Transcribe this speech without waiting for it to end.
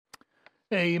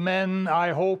Amen.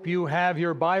 I hope you have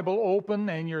your Bible open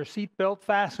and your seatbelt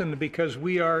fastened because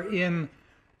we are in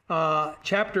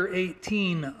chapter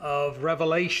 18 of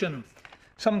Revelation.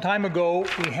 Some time ago,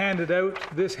 we handed out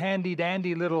this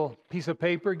handy-dandy little piece of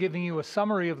paper giving you a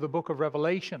summary of the book of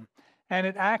Revelation. And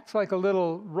it acts like a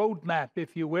little roadmap,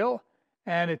 if you will,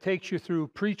 and it takes you through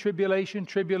pre-tribulation,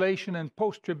 tribulation, and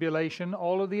post-tribulation,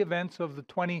 all of the events of the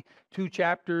 22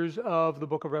 chapters of the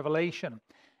book of Revelation.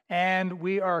 And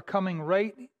we are coming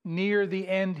right near the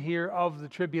end here of the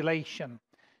tribulation.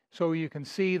 So you can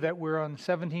see that we're on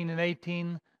 17 and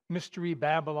 18, Mystery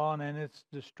Babylon and its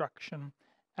destruction,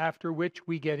 after which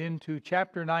we get into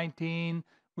chapter 19,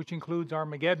 which includes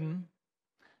Armageddon,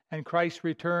 and Christ's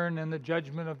return and the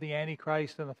judgment of the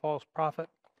Antichrist and the false prophet.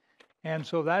 And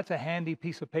so that's a handy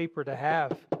piece of paper to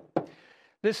have.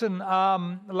 Listen,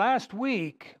 last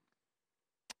week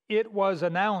it was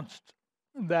announced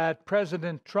that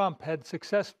President Trump had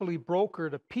successfully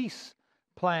brokered a peace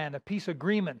plan, a peace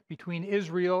agreement between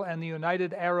Israel and the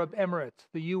United Arab Emirates,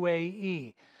 the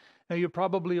UAE. Now, you're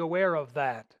probably aware of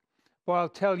that. Well, I'll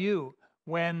tell you,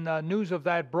 when news of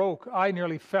that broke, I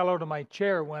nearly fell out of my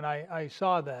chair when I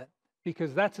saw that,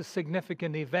 because that's a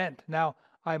significant event. Now,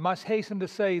 I must hasten to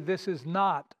say this is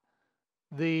not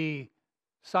the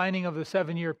signing of the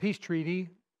 7-year peace treaty,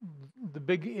 the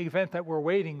big event that we're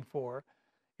waiting for.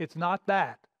 It's not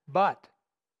that, but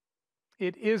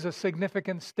it is a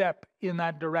significant step in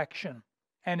that direction,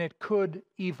 and it could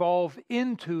evolve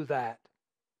into that.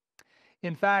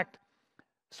 In fact,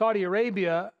 Saudi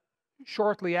Arabia,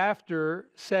 shortly after,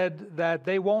 said that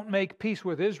they won't make peace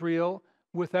with Israel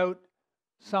without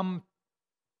some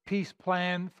peace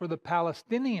plan for the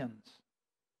Palestinians.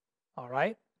 All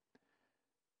right?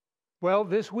 Well,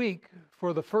 this week,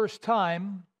 for the first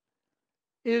time,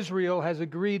 Israel has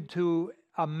agreed to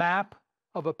a map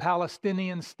of a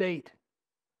Palestinian state.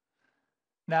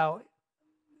 Now,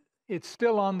 it's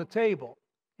still on the table,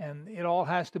 and it all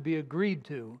has to be agreed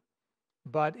to,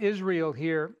 but Israel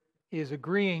here is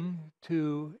agreeing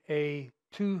to a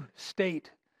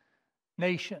two-state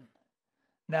nation.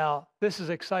 Now, this is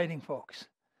exciting, folks.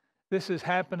 This is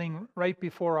happening right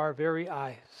before our very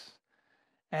eyes,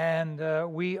 and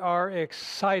we are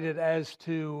excited as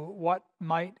to what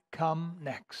might come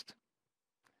next.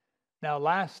 Now,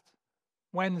 last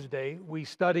Wednesday, we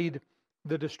studied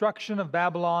the destruction of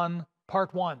Babylon,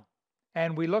 part 1.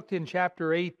 And we looked in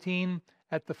chapter 18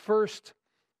 at the first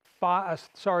 9.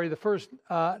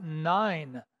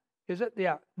 Is it?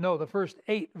 Yeah. No, the first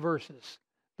 8 verses.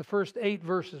 The first 8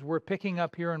 verses. We're picking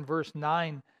up here in verse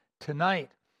 9 tonight.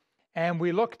 And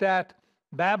we looked at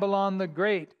Babylon the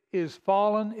Great is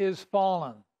fallen, is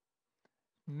fallen.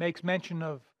 Makes mention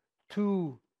of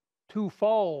two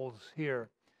falls here.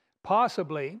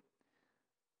 Possibly,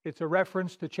 it's a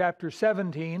reference to chapter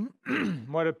 17,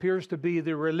 what appears to be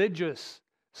the religious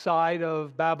side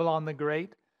of Babylon the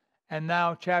Great, and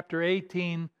now chapter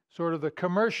 18, sort of the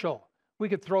commercial. We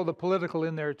could throw the political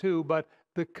in there too, but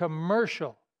the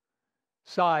commercial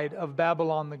side of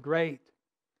Babylon the Great.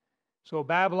 So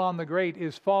Babylon the Great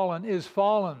is fallen, is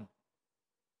fallen.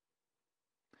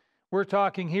 We're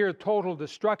talking here total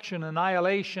destruction,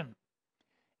 annihilation,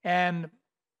 and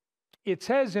it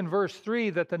says in verse 3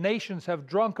 that the nations have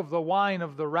drunk of the wine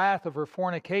of the wrath of her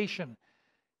fornication.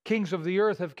 Kings of the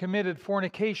earth have committed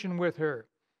fornication with her,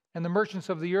 and the merchants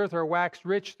of the earth are waxed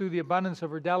rich through the abundance of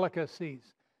her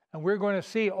delicacies. And we're going to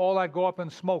see all that go up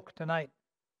in smoke tonight.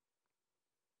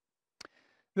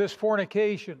 This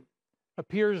fornication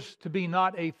appears to be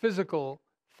not a physical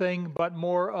thing, but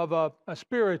more of a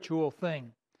spiritual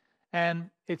thing. And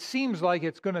it seems like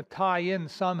it's going to tie in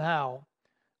somehow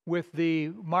with the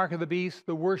mark of the beast,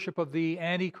 the worship of the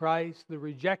Antichrist, the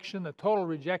rejection, the total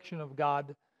rejection of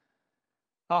God.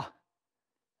 That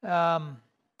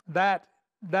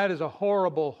is a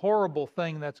horrible, horrible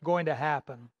thing that's going to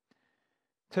happen.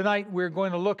 Tonight we're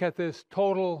going to look at this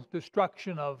total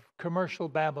destruction of commercial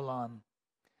Babylon.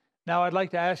 Now I'd like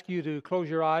to ask you to close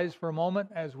your eyes for a moment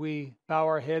as we bow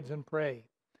our heads and pray.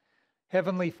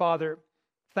 Heavenly Father,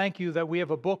 thank you that we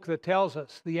have a book that tells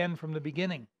us the end from the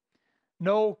beginning.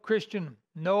 No Christian,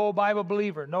 no Bible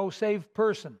believer, no saved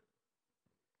person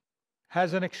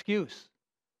has an excuse.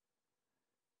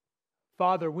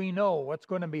 Father, we know what's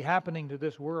going to be happening to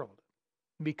this world.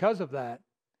 Because of that,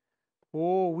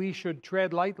 we should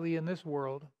tread lightly in this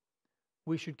world.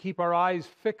 We should keep our eyes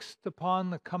fixed upon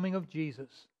the coming of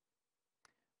Jesus.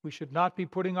 We should not be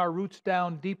putting our roots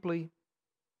down deeply.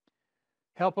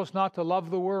 Help us not to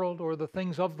love the world or the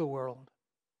things of the world.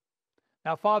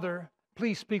 Now, Father,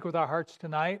 please speak with our hearts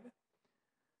tonight.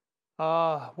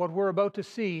 What we're about to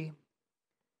see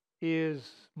is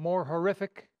more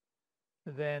horrific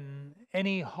than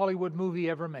any Hollywood movie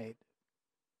ever made.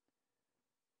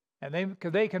 And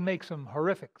they can make some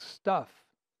horrific stuff,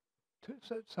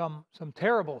 some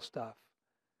terrible stuff.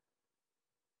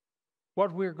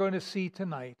 What we're going to see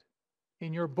tonight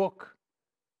in your book,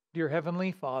 dear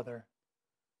Heavenly Father,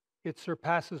 it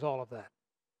surpasses all of that.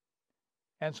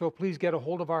 And so please get a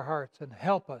hold of our hearts and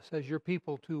help us as your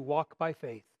people to walk by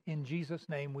faith. In Jesus'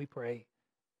 name we pray.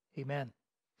 Amen.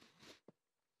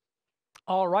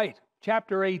 All right,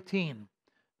 chapter 18,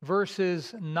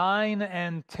 verses 9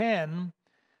 and 10,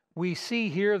 we see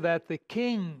here that the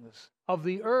kings of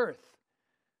the earth,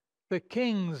 the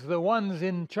kings, the ones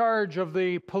in charge of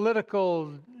the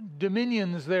political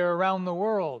dominions there around the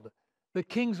world, the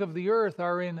kings of the earth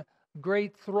are in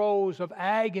great throes of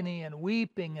agony and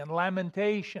weeping and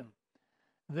lamentation.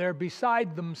 They're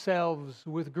beside themselves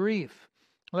with grief.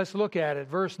 Let's look at it.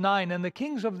 Verse 9, and the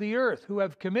kings of the earth who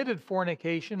have committed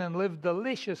fornication and lived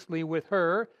deliciously with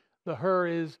her, the her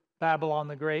is Babylon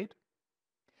the Great,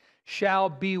 shall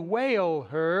bewail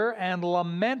her and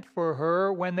lament for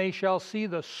her when they shall see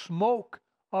the smoke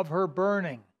of her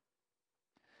burning.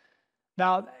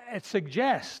 Now, it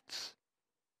suggests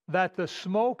that the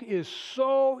smoke is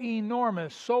so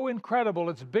enormous, so incredible,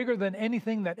 it's bigger than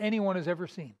anything that anyone has ever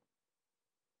seen.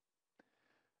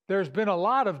 There's been a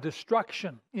lot of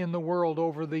destruction in the world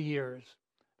over the years.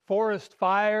 Forest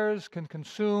fires can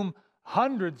consume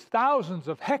hundreds, thousands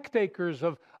of hectares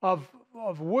of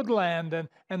woodland,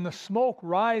 and the smoke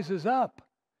rises up.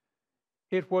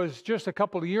 It was just a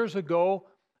couple of years ago,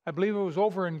 I believe it was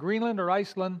over in Greenland or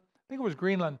Iceland, I think it was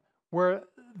Greenland, where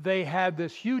they had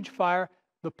this huge fire.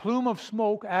 The plume of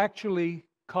smoke actually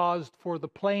caused for the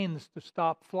planes to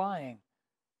stop flying.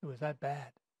 It was that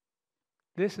bad.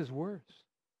 This is worse.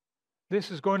 This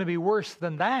is going to be worse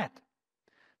than that.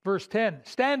 Verse 10,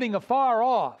 standing afar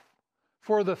off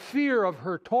for the fear of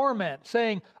her torment,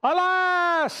 saying,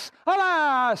 Alas,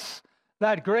 alas,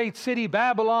 that great city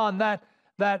Babylon,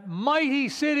 that mighty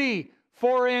city,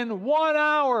 for in 1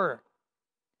 hour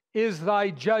is thy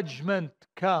judgment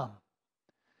come.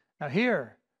 Now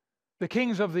here, the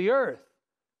kings of the earth,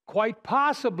 quite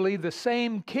possibly the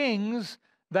same kings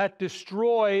that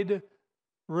destroyed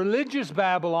religious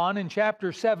Babylon in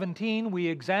chapter 17. We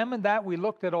examined that. We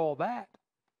looked at all that.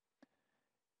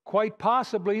 Quite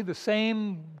possibly the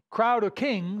same crowd of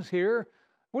kings here.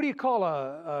 What do you call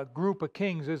a group of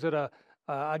kings? Is it a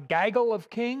gaggle of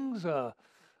kings? A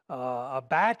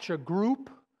batch, a group?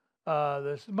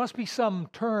 There must be some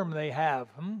term they have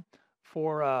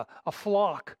for a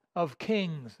flock of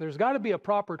kings. There's got to be a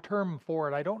proper term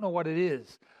for it. I don't know what it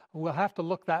is. We'll have to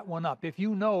look that one up. If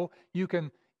you know, you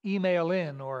can email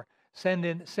in or send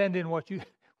in what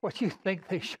you think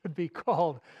they should be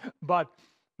called. But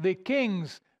the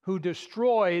kings who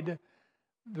destroyed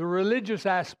the religious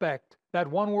aspect, that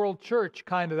one world church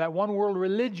kind of, that one world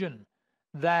religion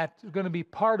that's going to be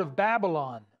part of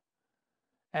Babylon.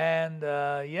 And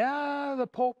the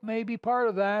Pope may be part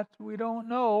of that. We don't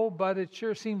know, but it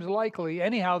sure seems likely.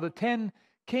 Anyhow, the 10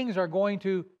 kings are going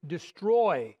to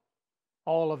destroy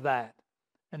all of that.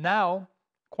 And now,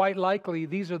 quite likely,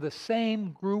 these are the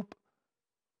same group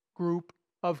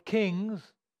of kings,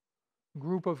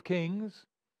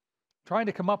 trying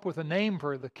to come up with a name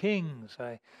for the kings.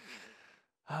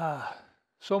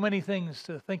 So many things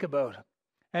to think about.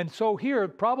 And so here,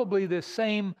 probably the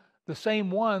same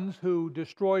ones who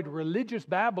destroyed religious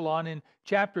Babylon in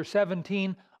chapter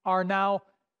 17 are now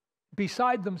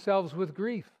beside themselves with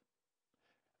grief.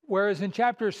 Whereas in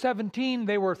chapter 17,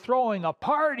 they were throwing a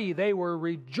party. They were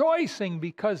rejoicing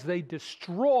because they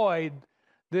destroyed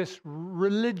this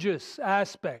religious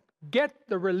aspect. Get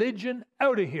the religion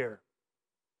out of here.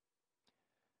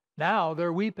 Now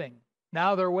they're weeping.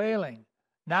 Now they're wailing.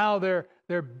 Now they're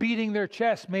beating their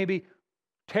chests, maybe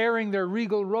tearing their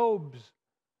regal robes.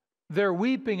 They're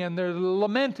weeping and they're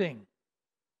lamenting.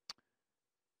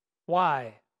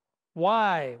 Why?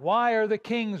 Why? Why are the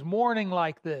kings mourning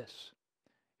like this?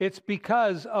 It's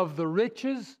because of the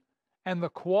riches and the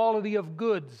quality of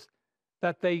goods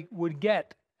that they would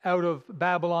get out of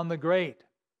Babylon the Great.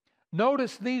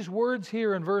 Notice these words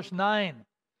here in verse 9.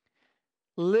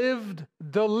 Lived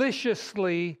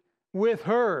deliciously with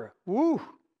her. Woo!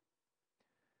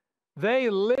 They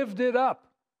lived it up.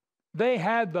 They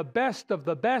had the best of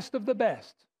the best of the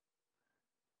best.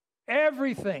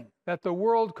 Everything that the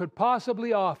world could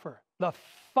possibly offer, the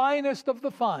finest of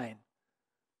the fine,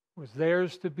 was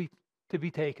theirs to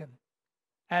be taken.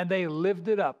 And they lived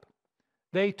it up.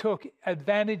 They took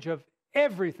advantage of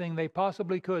everything they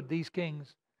possibly could, these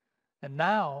kings. And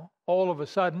now, all of a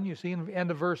sudden, you see in the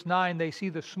end of verse 9, they see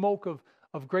the smoke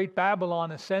of great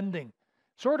Babylon ascending.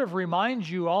 Sort of reminds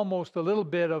you almost a little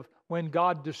bit of when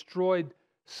God destroyed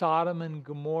Sodom and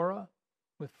Gomorrah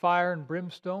with fire and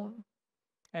brimstone.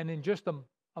 And in just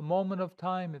a moment of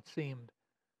time, it seemed,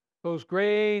 those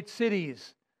great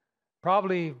cities,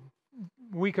 probably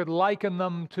we could liken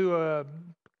them to a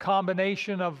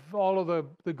combination of all of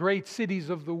the great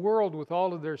cities of the world with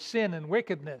all of their sin and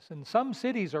wickedness. And some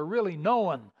cities are really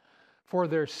known for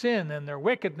their sin and their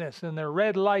wickedness and their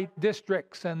red light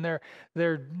districts and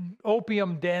their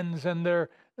opium dens and their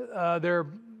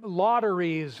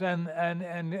lotteries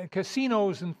and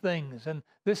casinos and things. And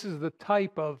this is the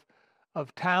type of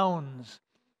towns.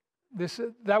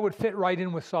 That would fit right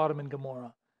in with Sodom and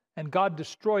Gomorrah. And God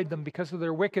destroyed them because of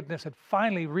their wickedness. Had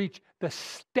finally reached the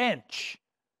stench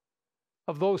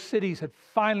of those cities had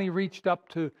finally reached up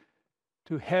to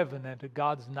heaven and to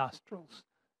God's nostrils.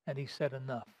 And he said,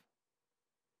 enough.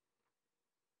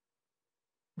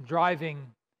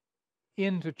 Driving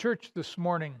into church this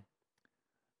morning,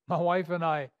 my wife and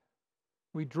I,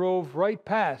 we drove right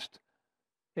past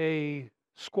a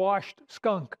squashed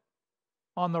skunk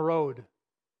on the road.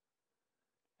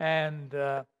 And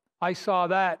I saw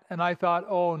that and I thought,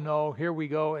 oh no, here we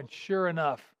go. And sure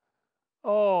enough,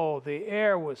 oh, the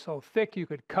air was so thick you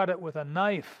could cut it with a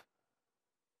knife.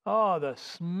 Oh, the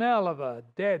smell of a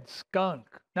dead skunk.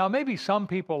 Now, maybe some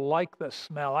people like the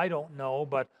smell, I don't know,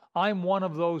 but I'm one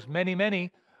of those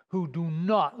many who do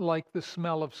not like the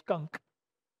smell of skunk.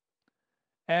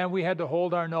 And we had to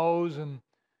hold our nose and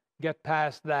get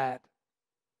past that.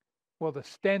 Well, the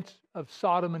stench of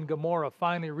Sodom and Gomorrah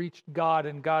finally reached God,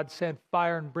 and God sent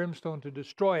fire and brimstone to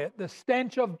destroy it. The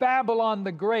stench of Babylon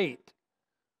the Great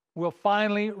will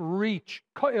finally reach,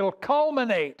 it'll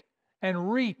culminate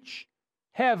and reach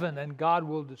heaven, and God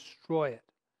will destroy it.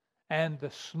 And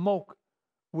the smoke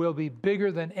will be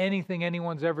bigger than anything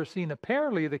anyone's ever seen.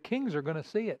 Apparently, the kings are going to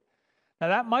see it. Now,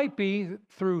 that might be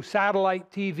through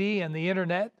satellite TV and the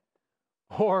internet,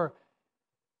 or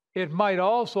it might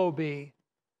also be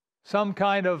some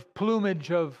kind of plumage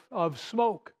of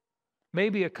smoke.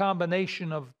 Maybe a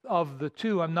combination of the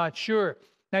two, I'm not sure.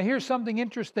 Now, here's something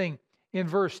interesting. In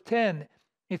verse 10,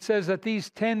 it says that these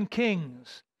 10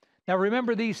 kings, now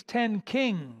remember these 10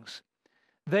 kings,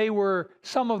 they were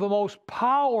some of the most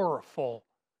powerful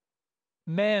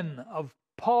men of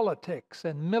politics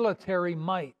and military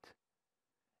might.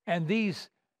 And this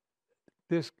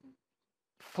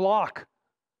flock,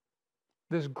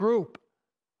 this group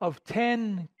of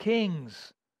 10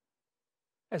 kings,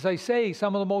 as I say,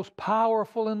 some of the most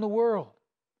powerful in the world,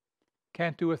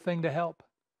 can't do a thing to help.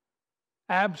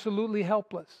 Absolutely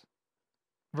helpless.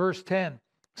 Verse 10,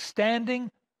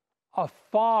 standing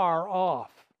afar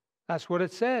off. That's what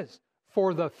it says.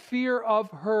 For the fear of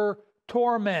her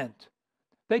torment.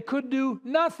 They could do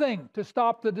nothing to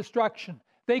stop the destruction.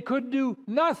 They could do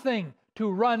nothing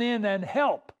to run in and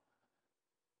help.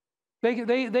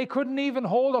 They couldn't even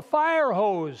hold a fire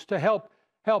hose to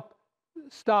help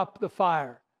stop the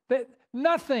fire.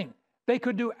 Nothing. They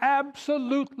could do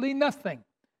absolutely nothing.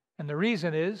 And the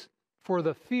reason is for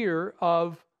the fear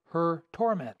of her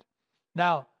torment.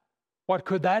 Now, what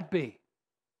could that be?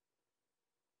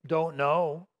 Don't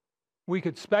know. We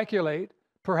could speculate.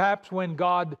 Perhaps when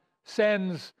God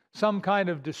sends some kind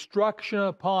of destruction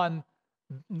upon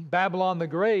Babylon the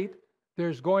Great,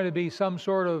 there's going to be some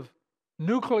sort of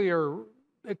nuclear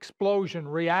explosion,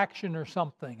 reaction or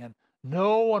something, and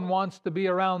no one wants to be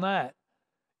around that.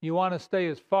 You want to stay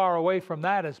as far away from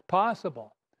that as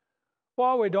possible.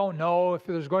 Well, we don't know if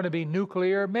there's going to be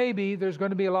nuclear. Maybe there's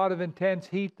going to be a lot of intense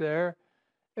heat there.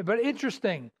 But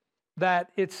interesting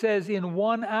that it says in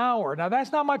 1 hour. Now,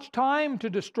 that's not much time to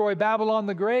destroy Babylon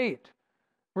the Great.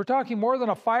 We're talking more than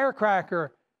a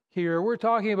firecracker here. We're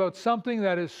talking about something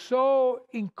that is so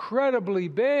incredibly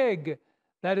big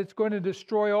that it's going to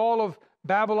destroy all of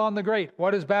Babylon the Great.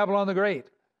 What is Babylon the Great?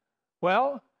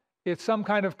 Well, it's some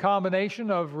kind of combination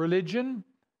of religion,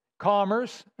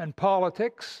 commerce, and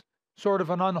politics, sort of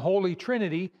an unholy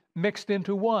trinity mixed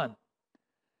into one.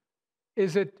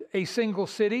 Is it a single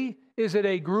city? Is it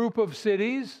a group of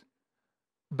cities?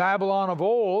 Babylon of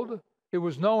old, it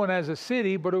was known as a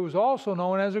city, but it was also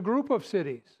known as a group of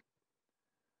cities.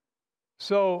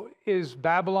 So is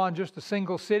Babylon just a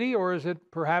single city, or is it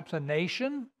perhaps a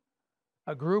nation,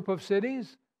 a group of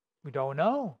cities? We don't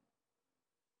know.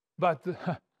 But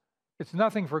it's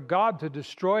nothing for God to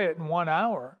destroy it in 1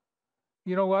 hour.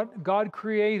 You know what? God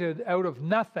created out of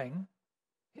nothing.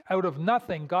 Out of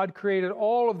nothing, God created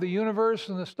all of the universe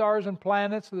and the stars and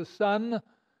planets, the sun,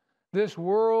 this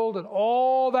world, and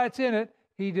all that's in it.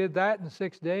 He did that in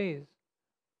 6 days.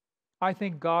 I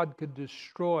think God could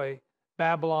destroy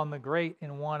Babylon the Great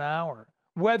in 1 hour.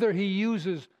 Whether he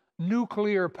uses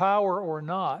nuclear power or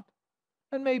not.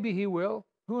 And maybe he will.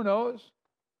 Who knows?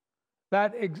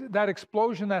 That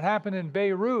explosion that happened in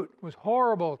Beirut was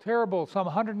horrible, terrible. Some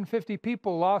 150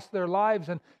 people lost their lives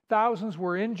and thousands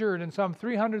were injured, and some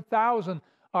 300,000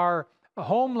 are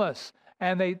homeless.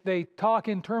 And they talk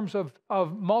in terms of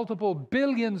multiple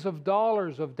billions of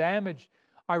dollars of damage.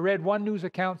 I read one news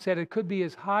account said it could be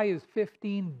as high as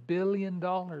 $15 billion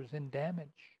in damage.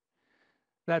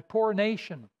 That poor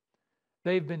nation,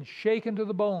 they've been shaken to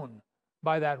the bone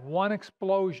by that one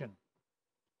explosion.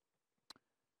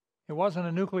 It wasn't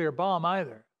a nuclear bomb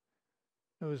either.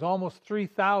 It was almost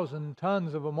 3,000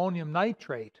 tons of ammonium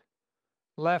nitrate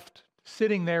left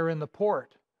sitting there in the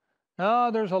port.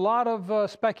 Now, there's a lot of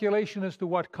speculation as to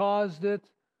what caused it.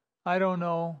 I don't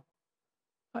know.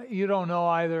 You don't know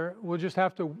either. We'll just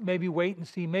have to maybe wait and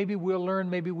see. Maybe we'll learn,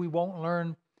 maybe we won't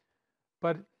learn.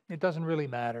 But it doesn't really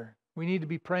matter. We need to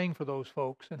be praying for those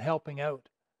folks and helping out.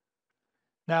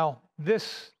 Now,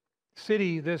 this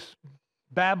city, this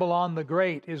Babylon the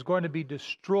Great, is going to be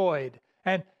destroyed.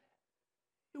 And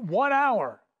 1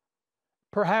 hour,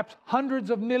 perhaps hundreds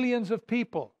of millions of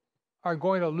people are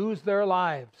going to lose their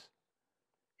lives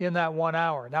in that 1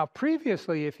 hour. Now,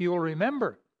 previously, if you'll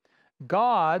remember,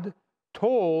 God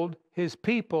told his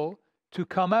people to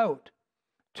come out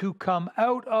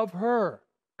of her.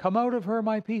 Come out of her,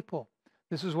 my people.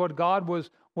 This is what God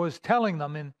was telling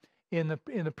them in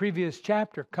the previous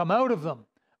chapter. Come out of them,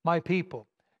 my people.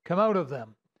 Come out of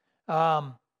them.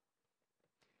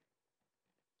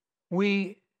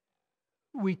 We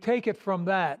take it from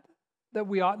that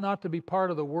we ought not to be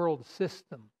part of the world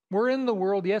system. We're in the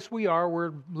world, yes we are,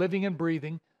 we're living and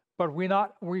breathing, but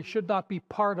we should not be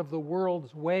part of the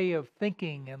world's way of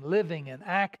thinking and living and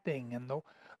acting. And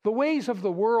the ways of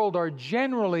the world are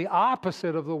generally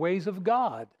opposite of the ways of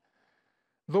God.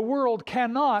 The world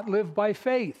cannot live by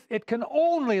faith. It can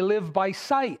only live by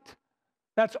sight.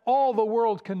 That's all the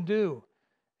world can do.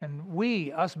 And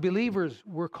we, us believers,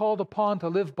 we're called upon to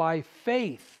live by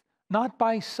faith, not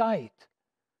by sight.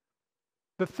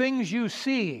 The things you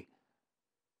see,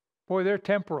 boy, they're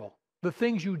temporal. The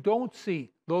things you don't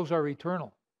see, those are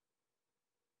eternal.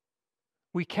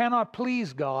 We cannot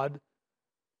please God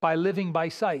by living by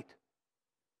sight.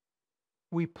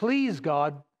 We please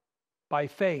God by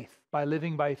faith, by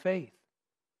living by faith.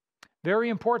 Very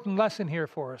important lesson here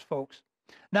for us, folks.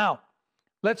 Now,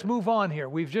 let's move on here.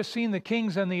 We've just seen the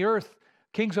kings of the earth,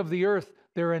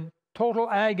 they're in total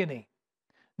agony.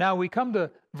 Now we come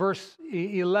to verse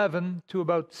 11 to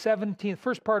about 17,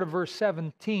 first part of verse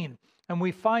 17, and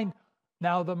we find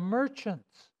now the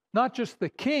merchants, not just the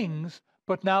kings,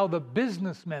 but now the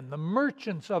businessmen, the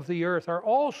merchants of the earth are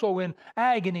also in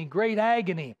agony, great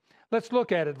agony. Let's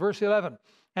look at it, verse 11.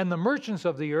 And the merchants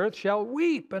of the earth shall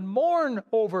weep and mourn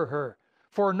over her,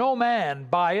 for no man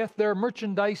buyeth their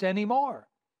merchandise any more.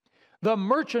 The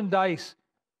merchandise,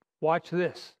 watch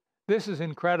this. This is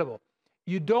incredible.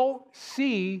 You don't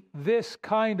see this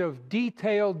kind of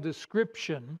detailed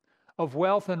description of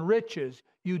wealth and riches.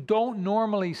 You don't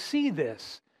normally see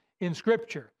this in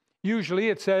Scripture. Usually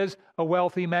it says a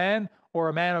wealthy man or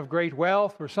a man of great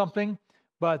wealth or something.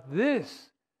 But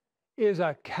this is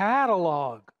a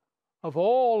catalog of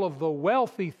all of the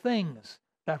wealthy things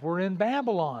that were in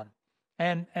Babylon.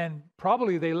 And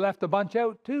probably they left a bunch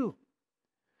out too.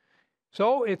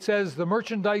 So it says the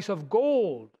merchandise of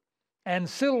gold and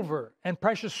silver and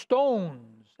precious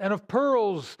stones and of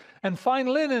pearls and fine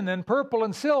linen and purple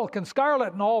and silk and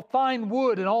scarlet and all fine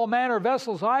wood and all manner of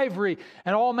vessels, ivory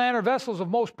and all manner vessels of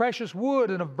most precious wood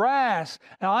and of brass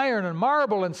and iron and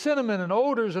marble and cinnamon and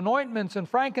odors and ointments and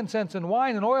frankincense and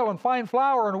wine and oil and fine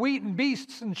flour and wheat and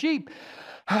beasts and sheep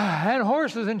and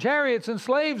horses and chariots and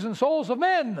slaves and souls of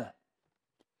men.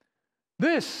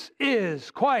 This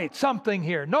is quite something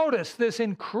here. Notice this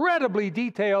incredibly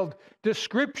detailed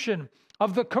description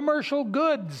of the commercial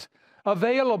goods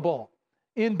available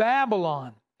in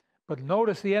Babylon. But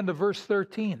notice the end of verse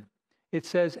 13. It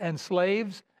says, and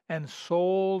slaves and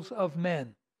souls of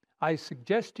men. I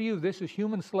suggest to you this is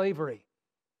human slavery.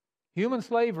 Human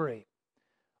slavery.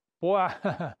 Boy,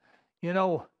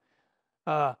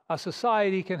 a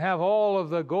society can have all of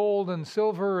the gold and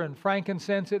silver and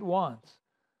frankincense it wants.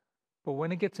 But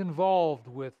when it gets involved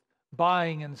with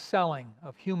buying and selling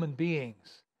of human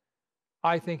beings,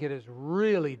 I think it is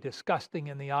really disgusting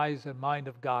in the eyes and mind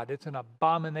of God. It's an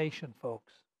abomination,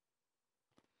 folks.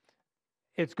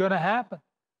 It's going to happen.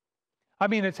 I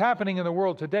mean, it's happening in the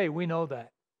world today. We know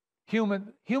that.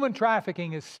 Human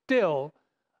trafficking is still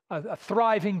a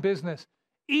thriving business.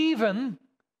 Even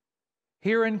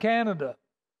here in Canada,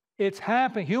 it's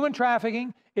happening. Human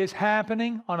trafficking is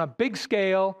happening on a big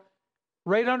scale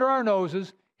right under our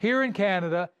noses here in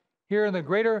Canada, here in the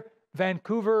greater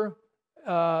Vancouver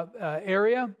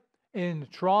area, in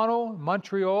Toronto,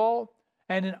 Montreal,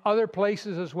 and in other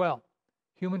places as well.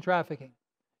 Human trafficking.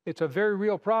 It's a very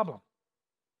real problem.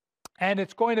 And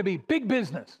it's going to be big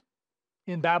business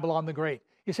in Babylon the Great.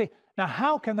 You say, now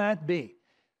how can that be?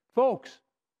 Folks,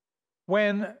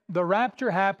 when the rapture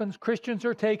happens, Christians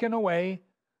are taken away,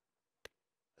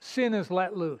 sin is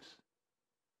let loose.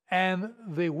 And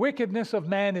the wickedness of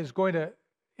man is going to,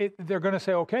 they're going to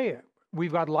say, okay,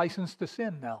 we've got license to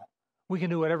sin now. We can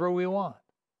do whatever we want.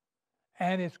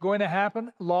 And it's going to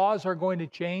happen. Laws are going to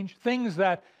change. Things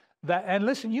that and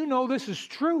listen, you know this is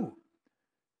true.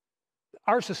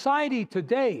 Our society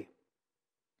today,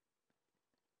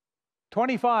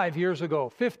 25 years ago,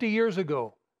 50 years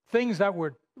ago, things that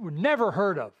were never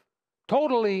heard of,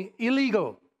 totally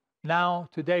illegal. Now,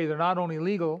 today, they're not only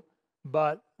legal,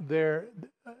 but they're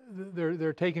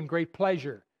taking great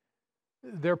pleasure.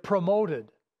 They're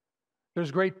promoted. There's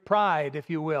great pride,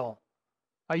 if you will.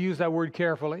 I use that word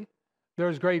carefully.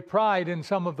 There's great pride in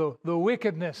some of the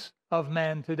wickedness of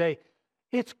man today.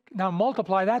 Now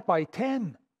multiply that by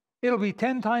 10. It'll be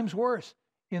 10 times worse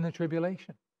in the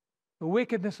tribulation. The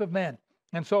wickedness of men.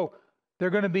 And so they're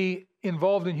going to be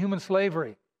involved in human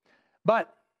slavery.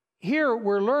 But here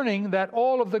we're learning that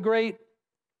all of the great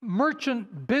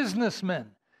merchant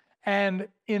businessmen, and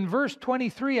in verse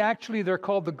 23, actually, they're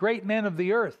called the great men of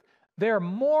the earth. They're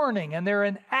mourning and they're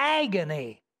in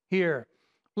agony here.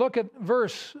 Look at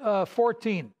verse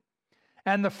 14.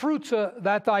 And the fruits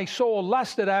that thy soul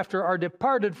lusted after are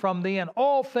departed from thee, and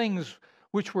all things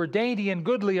which were dainty and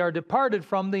goodly are departed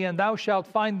from thee, and thou shalt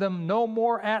find them no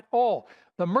more at all.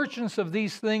 The merchants of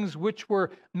these things which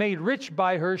were made rich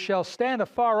by her shall stand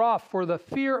afar off for the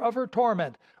fear of her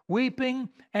torment, weeping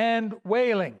and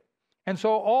wailing. And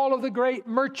so all of the great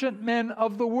merchantmen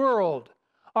of the world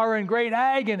are in great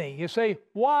agony. You say,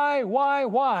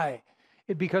 why?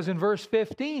 Because in verse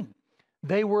 15,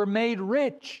 they were made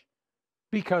rich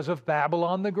because of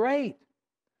Babylon the Great.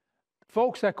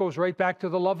 Folks, that goes right back to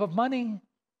the love of money.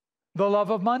 The love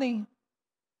of money.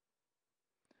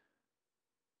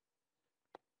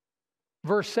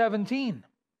 Verse 17.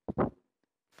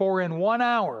 For in 1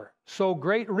 hour so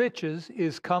great riches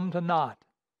is come to naught.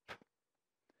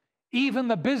 Even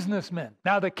the businessmen.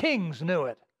 Now the kings knew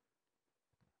it.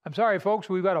 I'm sorry, folks,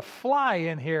 we've got a fly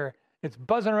in here. It's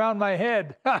buzzing around my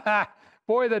head.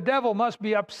 Boy, the devil must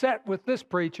be upset with this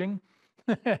preaching.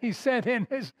 He sent in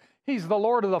he's the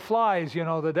Lord of the flies, you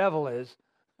know, the devil is.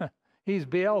 He's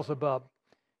Beelzebub.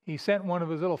 He sent one of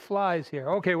his little flies here.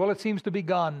 Okay, well, it seems to be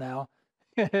gone now.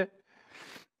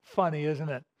 Funny, isn't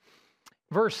it?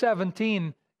 Verse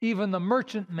 17, even the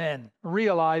merchantmen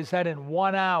realize that in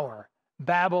 1 hour,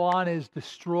 Babylon is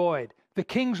destroyed. The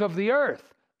kings of the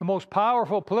earth, the most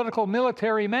powerful political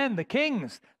military men, the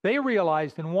kings, they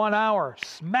realized in 1 hour,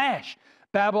 smash,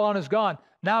 Babylon is gone.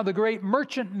 Now the great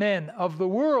merchantmen of the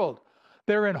world,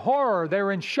 they're in horror,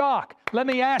 they're in shock. Let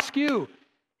me ask you,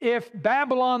 if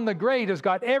Babylon the Great has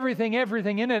got everything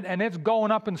in it and it's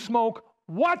going up in smoke,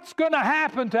 what's going to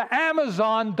happen to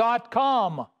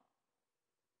Amazon.com?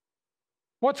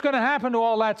 What's going to happen to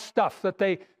all that stuff that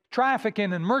they traffic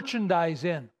in and merchandise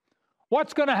in?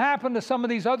 What's going to happen to some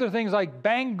of these other things like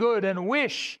Banggood and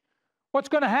Wish? What's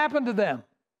going to happen to them?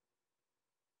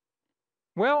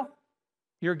 Well,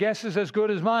 your guess is as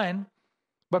good as mine,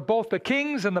 but both the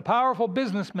kings and the powerful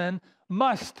businessmen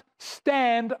must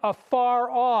stand afar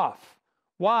off.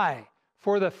 Why?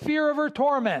 For the fear of her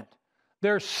torment.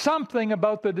 There's something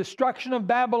about the destruction of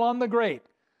Babylon the Great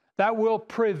that will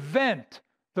prevent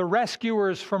the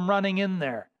rescuers from running in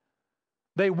there.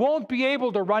 They won't be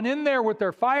able to run in there with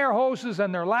their fire hoses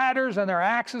and their ladders and their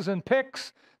axes and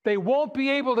picks. They won't be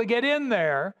able to get in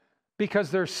there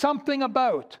because there's something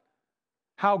about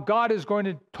how God is going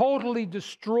to totally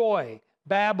destroy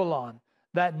Babylon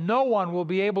that no one will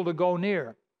be able to go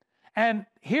near. And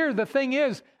here the thing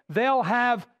is, they'll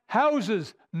have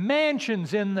houses,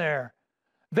 mansions in there.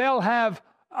 They'll have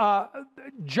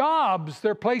jobs,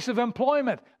 their place of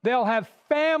employment. They'll have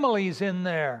families in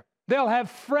there. They'll have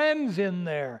friends in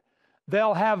there.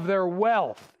 They'll have their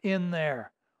wealth in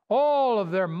there. All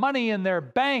of their money in their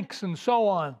banks and so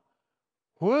on.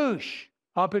 Whoosh,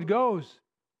 up it goes.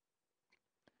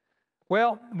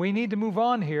 Well, we need to move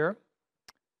on here.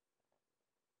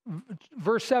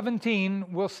 Verse 17,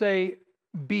 we'll say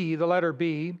B, the letter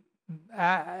B,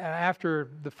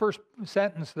 after the first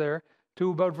sentence there,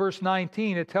 to about verse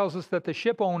 19, it tells us that the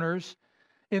ship owners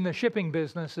in the shipping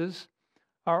businesses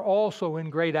are also in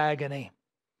great agony.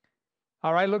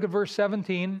 All right, look at verse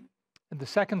 17, the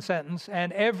second sentence.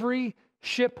 And every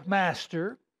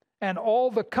shipmaster and all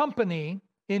the company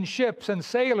in ships, and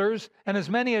sailors, and as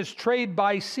many as trade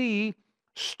by sea,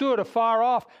 stood afar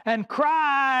off and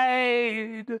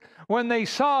cried when they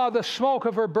saw the smoke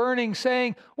of her burning,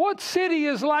 saying, What city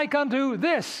is like unto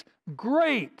this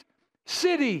great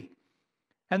city?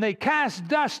 And they cast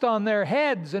dust on their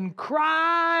heads and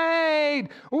cried,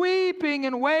 weeping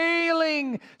and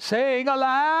wailing, saying,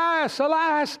 Alas,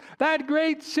 alas, that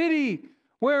great city,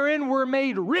 wherein were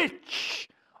made rich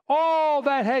all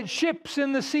that had ships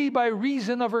in the sea by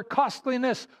reason of her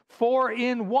costliness. For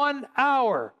in 1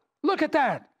 hour, look at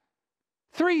that,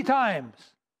 3 times,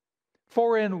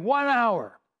 for in 1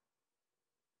 hour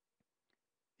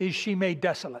is she made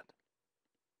desolate.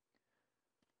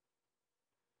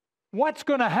 What's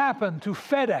going to happen to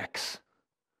FedEx?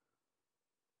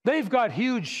 They've got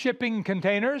huge shipping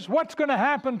containers. What's going to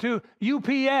happen to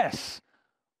UPS?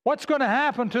 What's going to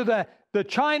happen to the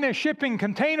China Shipping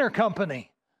Container Company?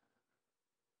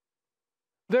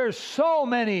 There's so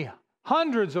many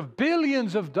hundreds of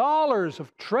billions of dollars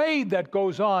of trade that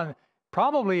goes on.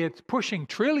 Probably it's pushing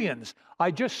trillions.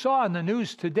 I just saw in the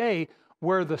news today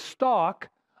where the stock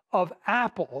of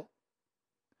Apple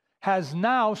has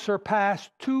now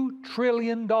surpassed $2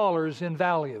 trillion in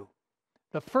value.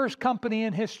 The first company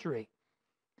in history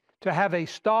to have a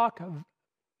stock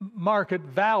market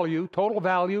value, total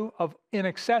value of in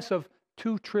excess of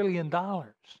 $2 trillion.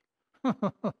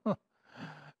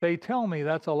 They tell me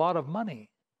that's a lot of money.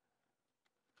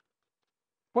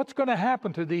 What's going to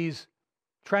happen to these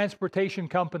transportation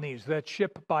companies that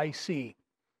ship by sea?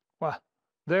 Well,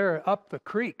 they're up the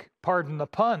creek, pardon the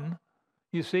pun,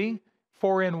 you see.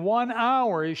 For in 1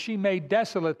 hour is she made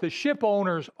desolate. The ship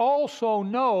owners also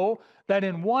know that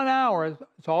in 1 hour,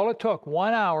 it's all it took,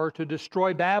 1 hour to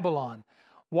destroy Babylon.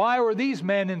 Why were these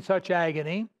men in such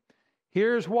agony?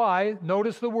 Here's why.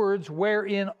 Notice the words,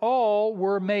 wherein all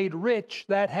were made rich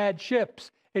that had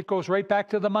ships. It goes right back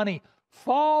to the money.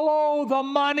 Follow the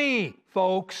money,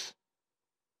 folks.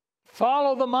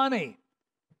 Follow the money.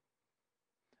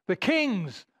 The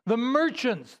kings, the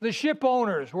merchants, the ship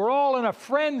owners were all in a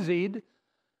frenzied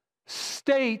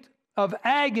state of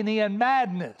agony and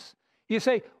madness. You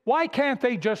say, why can't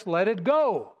they just let it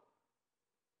go?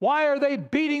 Why are they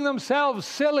beating themselves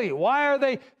silly? Why are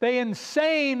they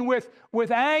insane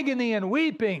with agony and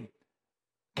weeping?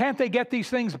 Can't they get these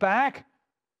things back?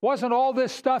 Wasn't all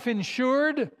this stuff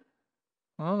insured?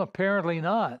 Well, apparently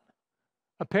not.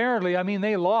 Apparently,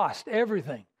 they lost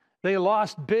everything. They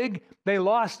lost big. They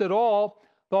lost it all.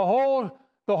 The whole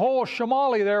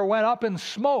shamali there went up in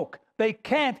smoke. They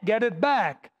can't get it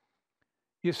back.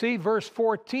 You see, verse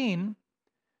 14,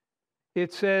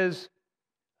 it says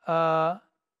that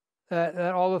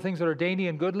all the things that are dainty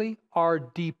and goodly are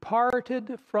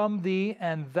departed from thee,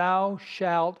 and thou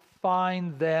shalt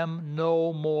find them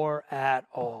no more at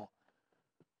all.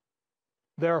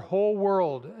 Their whole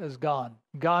world is gone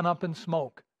up in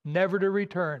smoke, never to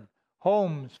return.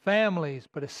 Homes, families,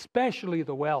 but especially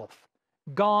the wealth.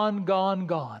 Gone, gone,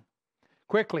 gone.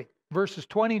 Quickly, verses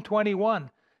 20 and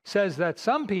 21 says that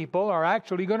some people are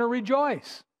actually going to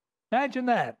rejoice. Imagine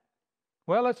that.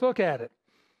 Well, let's look at it.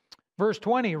 Verse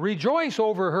 20, rejoice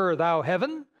over her, thou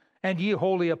heaven, and ye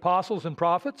holy apostles and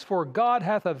prophets, for God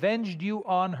hath avenged you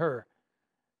on her.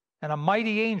 And a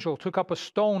mighty angel took up a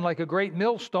stone like a great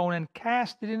millstone and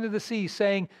cast it into the sea,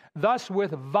 saying, thus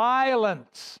with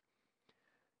violence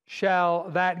shall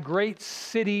that great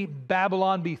city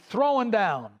Babylon be thrown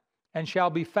down, and shall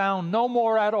be found no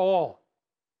more at all.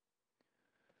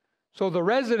 So the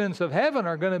residents of heaven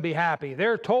are going to be happy.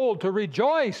 They're told to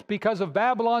rejoice because of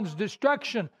Babylon's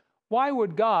destruction. Why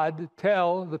would God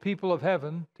tell the people of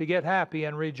heaven to get happy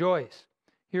and rejoice?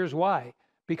 Here's why.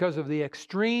 Because of the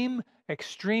extreme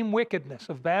wickedness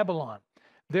of Babylon.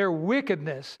 Their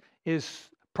wickedness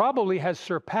probably has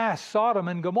surpassed Sodom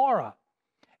and Gomorrah.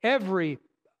 Every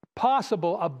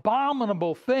possible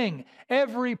abominable thing,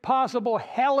 every possible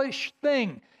hellish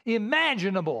thing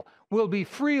imaginable will be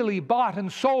freely bought and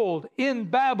sold in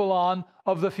Babylon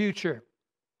of the future.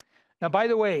 Now, by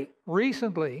the way,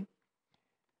 recently,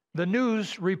 the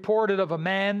news reported of a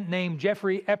man named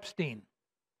Jeffrey Epstein.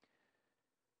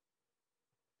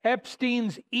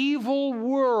 Epstein's evil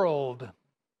world,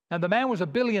 and the man was a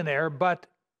billionaire, but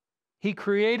he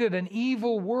created an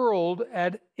evil world,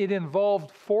 and it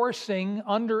involved forcing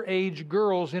underage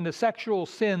girls into sexual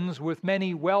sins with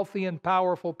many wealthy and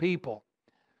powerful people.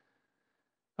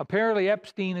 Apparently,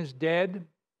 Epstein is dead,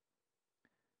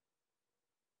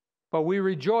 but we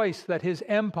rejoice that his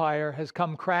empire has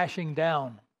come crashing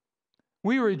down.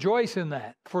 We rejoice in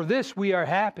that. For this we are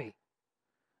happy.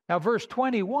 Now, verse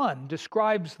 21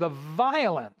 describes the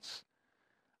violence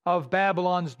of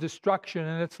Babylon's destruction.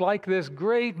 And it's like this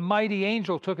great mighty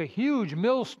angel took a huge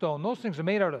millstone. Those things are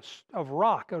made out of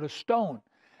rock, out of stone.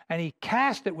 And he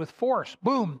cast it with force,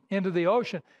 boom, into the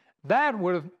ocean. That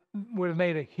would have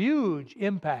made a huge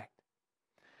impact.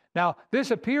 Now,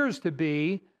 this appears to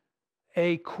be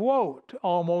a quote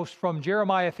almost from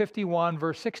Jeremiah 51,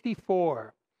 verse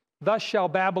 64. Thus shall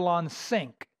Babylon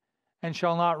sink, and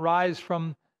shall not rise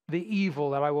from the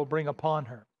evil that I will bring upon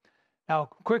her. Now,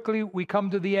 quickly, we come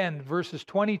to the end. Verses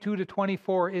 22 to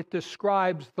 24, it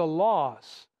describes the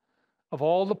loss of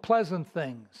all the pleasant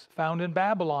things found in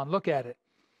Babylon. Look at it.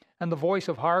 And the voice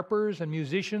of harpers and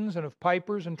musicians and of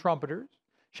pipers and trumpeters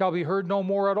shall be heard no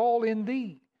more at all in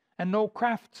thee, and no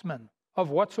craftsman of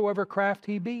whatsoever craft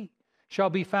he be shall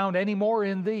be found any more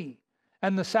in thee.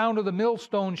 And the sound of the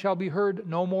millstone shall be heard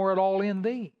no more at all in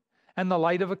thee. And the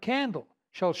light of a candle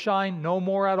shall shine no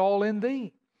more at all in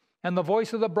thee. And the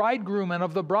voice of the bridegroom and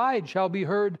of the bride shall be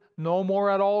heard no more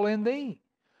at all in thee.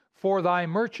 For thy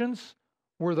merchants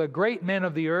were the great men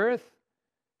of the earth,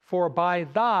 for by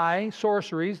thy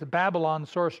sorceries, the Babylon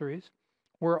sorceries,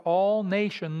 were all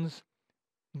nations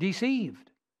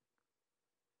deceived.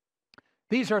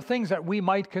 These are things that we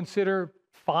might consider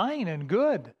fine and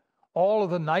good. All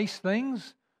of the nice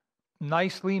things,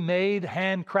 nicely made,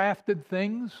 handcrafted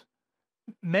things.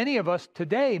 Many of us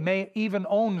today may even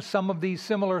own some of these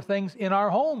similar things in our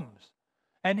homes.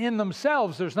 And in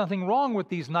themselves, there's nothing wrong with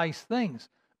these nice things.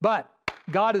 But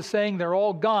God is saying they're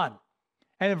all gone.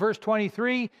 And in verse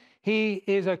 23, he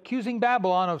is accusing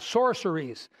Babylon of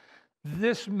sorceries.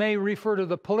 This may refer to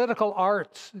the political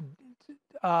arts.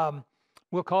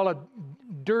 We'll call it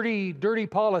dirty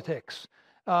politics,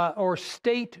 or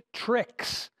state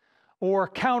tricks, or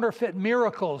counterfeit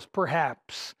miracles,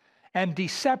 perhaps, and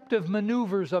deceptive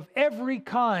maneuvers of every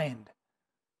kind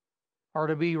are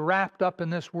to be wrapped up in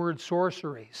this word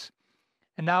sorceries.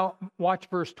 And now watch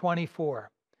verse 24.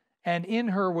 And in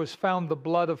her was found the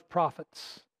blood of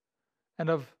prophets and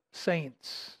of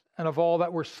saints and of all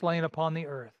that were slain upon the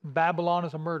earth. Babylon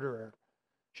is a murderer.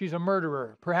 She's a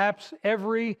murderer. Perhaps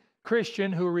every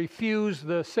Christian who refused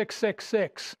the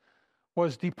 666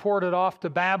 was deported off to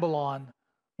Babylon,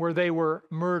 where they were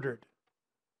murdered.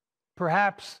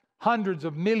 Perhaps hundreds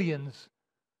of millions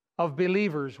of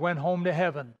believers went home to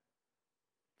heaven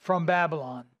from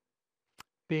Babylon,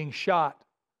 being shot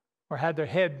or had their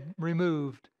head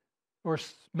removed, or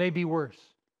maybe worse,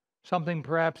 something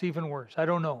perhaps even worse. I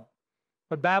don't know.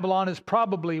 But Babylon is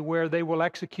probably where they will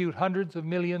execute hundreds of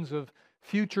millions of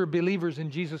future believers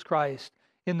in Jesus Christ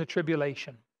in the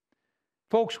tribulation.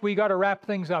 Folks, we got to wrap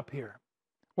things up here.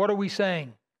 What are we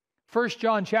saying? 1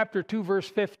 John chapter 2 verse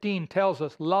 15 tells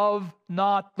us, love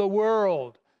not the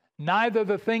world, neither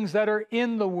the things that are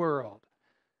in the world.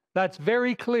 That's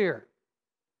very clear.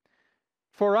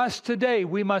 For us today,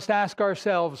 we must ask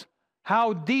ourselves,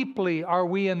 how deeply are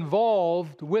we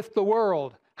involved with the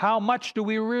world? How much do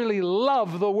we really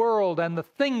love the world and the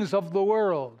things of the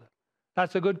world?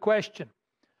 That's a good question.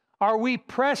 Are we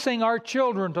pressing our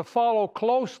children to follow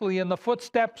closely in the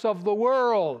footsteps of the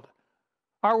world?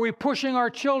 Are we pushing our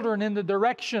children in the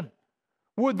direction?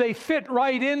 Would they fit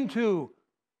right into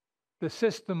the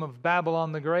system of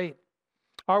Babylon the Great?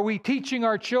 Are we teaching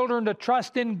our children to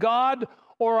trust in God,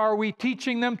 or are we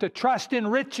teaching them to trust in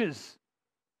riches?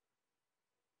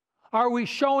 Are we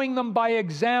showing them by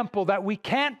example that we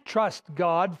can't trust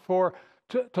God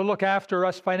to look after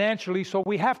us financially, so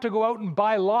we have to go out and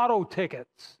buy lotto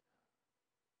tickets?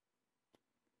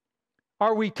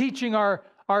 Are we teaching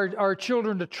our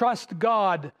children to trust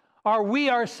God? Are we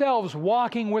ourselves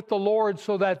walking with the Lord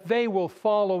so that they will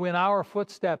follow in our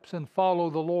footsteps and follow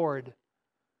the Lord?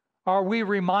 Are we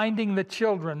reminding the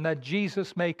children that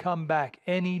Jesus may come back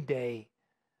any day?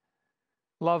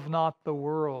 Love not the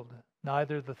world,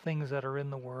 neither the things that are in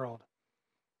the world.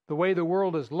 The way the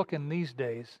world is looking these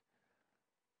days,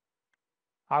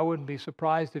 I wouldn't be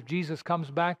surprised if Jesus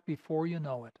comes back before you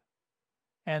know it.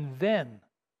 And then,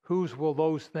 whose will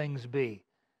those things be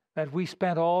that we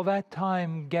spent all that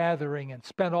time gathering and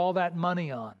spent all that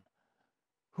money on?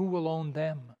 Who will own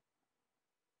them?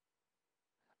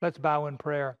 Let's bow in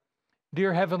prayer.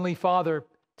 Dear Heavenly Father,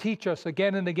 teach us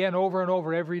again and again, over and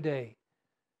over every day,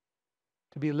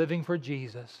 to be living for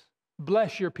Jesus.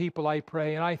 Bless your people, I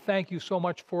pray, and I thank you so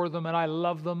much for them, and I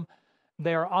love them.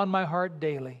 They are on my heart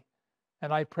daily,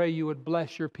 and I pray you would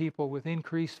bless your people with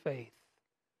increased faith.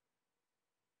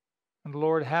 And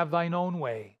Lord, have thine own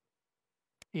way.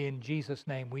 In Jesus'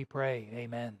 name we pray,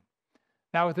 amen.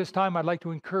 Now at this time, I'd like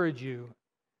to encourage you,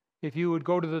 if you would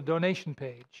go to the donation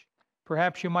page,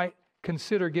 perhaps you might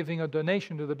consider giving a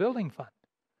donation to the building fund.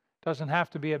 Doesn't have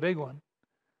to be a big one,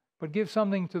 but give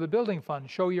something to the building fund.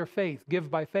 Show your faith. Give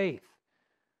by faith.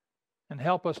 And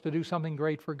help us to do something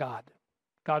great for God.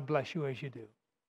 God bless you as you do.